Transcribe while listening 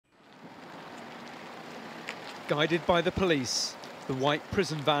Guided by the police, the white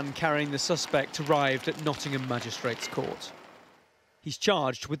prison van carrying the suspect arrived at Nottingham Magistrates Court. He's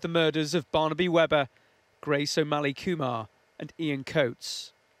charged with the murders of Barnaby Webber, Grace O'Malley Kumar and Ian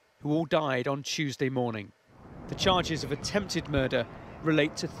Coates, who all died on Tuesday morning. The charges of attempted murder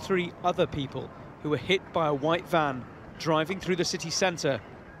relate to 3 other people who were hit by a white van driving through the city centre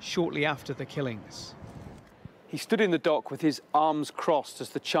shortly after the killings. He stood in the dock with his arms crossed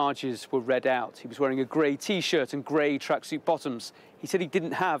as the charges were read out. He was wearing a grey T-shirt and grey tracksuit bottoms. He said he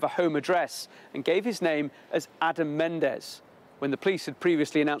didn't have a home address and gave his name as Adam Mendes. When the police had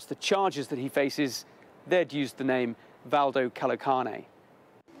previously announced the charges that he faces, they'd used the name Valdo Calocane.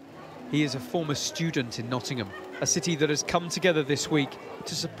 He is a former student in Nottingham, a city that has come together this week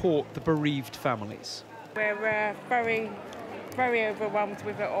to support the bereaved families. We're very, very overwhelmed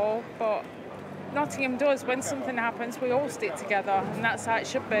with it all, but Nottingham does. When something happens, we all stick together, and that's how it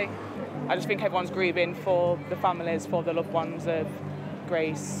should be. I just think everyone's grieving for the families, for the loved ones of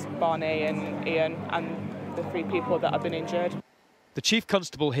Grace, Barney and Ian, and the 3 people that have been injured. The Chief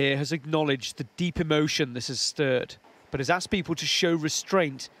Constable here has acknowledged the deep emotion this has stirred, but has asked people to show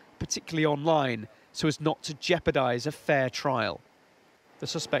restraint, particularly online, so as not to jeopardise a fair trial. The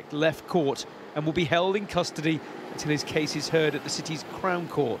suspect left court and will be held in custody until his case is heard at the city's Crown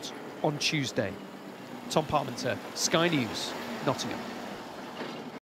Court on Tuesday. Tom Parmenter, Sky News, Nottingham.